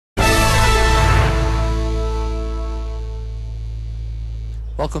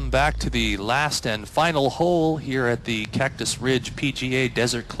Welcome back to the last and final hole here at the Cactus Ridge PGA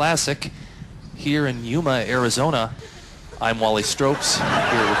Desert Classic here in Yuma, Arizona. I'm Wally Stropes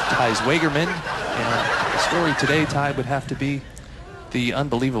here with Ty Zwagerman, and the story today, Ty, would have to be the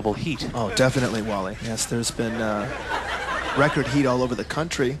unbelievable heat. Oh, definitely, Wally. Yes, there's been record heat all over the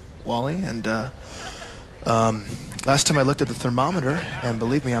country, Wally, and last time I looked at the thermometer, and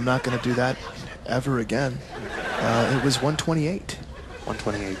believe me, I'm not going to do that ever again, it was 128.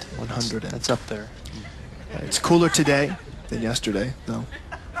 128. 100. That's up there. It's cooler today than yesterday, though.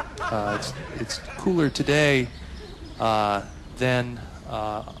 It's cooler today than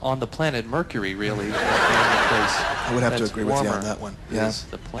on the planet Mercury, really. I would have to agree with you on that one. Yeah.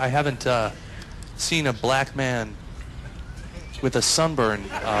 I haven't seen a black man with a sunburn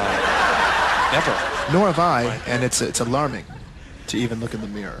ever. Nor have I, and it's alarming to even look in the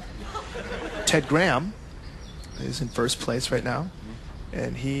mirror. Ted Graham is in first place right now,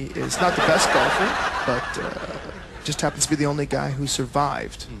 and he is not the best golfer, but just happens to be the only guy who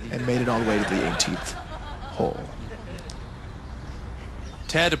survived and made it all the way to the 18th hole.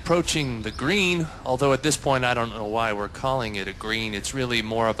 Ted approaching the green, although at this point I don't know why we're calling it a green. It's really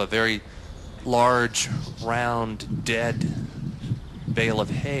more of a very large, round, dead bale of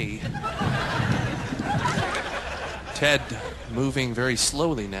hay. Ted moving very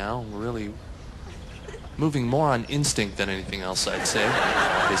slowly now, really moving more on instinct than anything else, I'd say.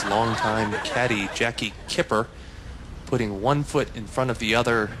 His longtime caddy, Jackie Kipper, putting one foot in front of the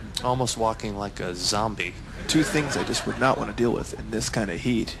other, almost walking like a zombie. Two things I just would not want to deal with in this kind of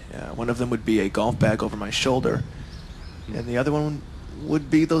heat. One of them would be a golf bag over my shoulder, and the other one would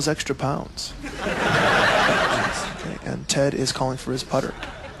be those extra pounds. Okay, and Ted is calling for his putter.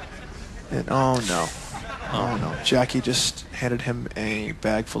 And oh no, Jackie just handed him a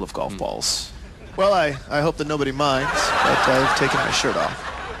bag full of golf balls. Well, I hope that nobody minds, but I've taken my shirt off.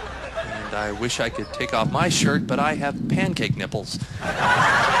 And I wish I could take off my shirt, but I have pancake nipples.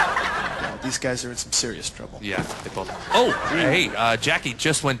 Well, these guys are in some serious trouble. Yeah, they both. Oh, hey, Jackie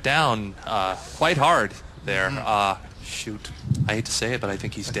just went down quite hard there. Shoot, I hate to say it, but I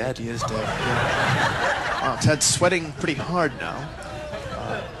think he's dead. He is dead. Yeah. Wow, Ted's sweating pretty hard now.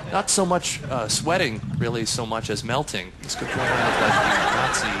 Not so much sweating, really, so much as melting. That's good. Like the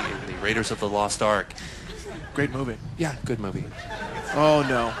Nazi in the Raiders of the Lost Ark. Great movie. Yeah, good movie. Oh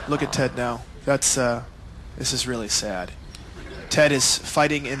no, look at Ted now. That's this is really sad. Ted is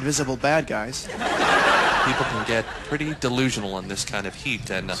fighting invisible bad guys. People can get pretty delusional in this kind of heat,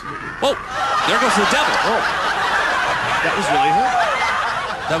 and whoa, there goes the devil. Oh, that was really him.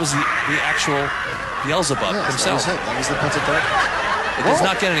 That was the actual Beelzebub himself. That was the pencil dark. It does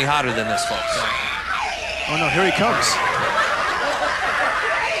not get any hotter than this, folks. Oh no, here he comes.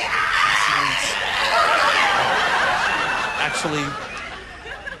 Actually,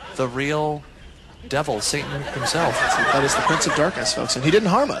 the real devil, Satan himself. That is the Prince of Darkness, folks, and he didn't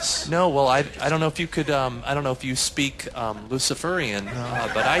harm us. No, well, I don't know if you could, I don't know if you speak Luciferian,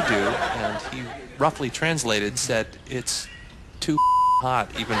 but I do, and he roughly translated said it's too hot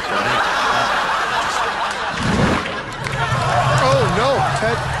even for me. Oh no,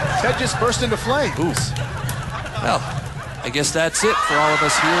 Ted just burst into flames. Oof. Well, I guess that's it for all of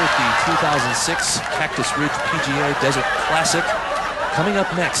us here at the 2006 Cactus Ridge PGA Desert Classic. Coming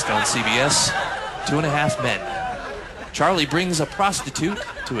up next on CBS, 2.5 Men. Charlie brings a prostitute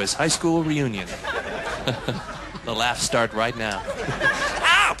to his high school reunion. The laughs start right now.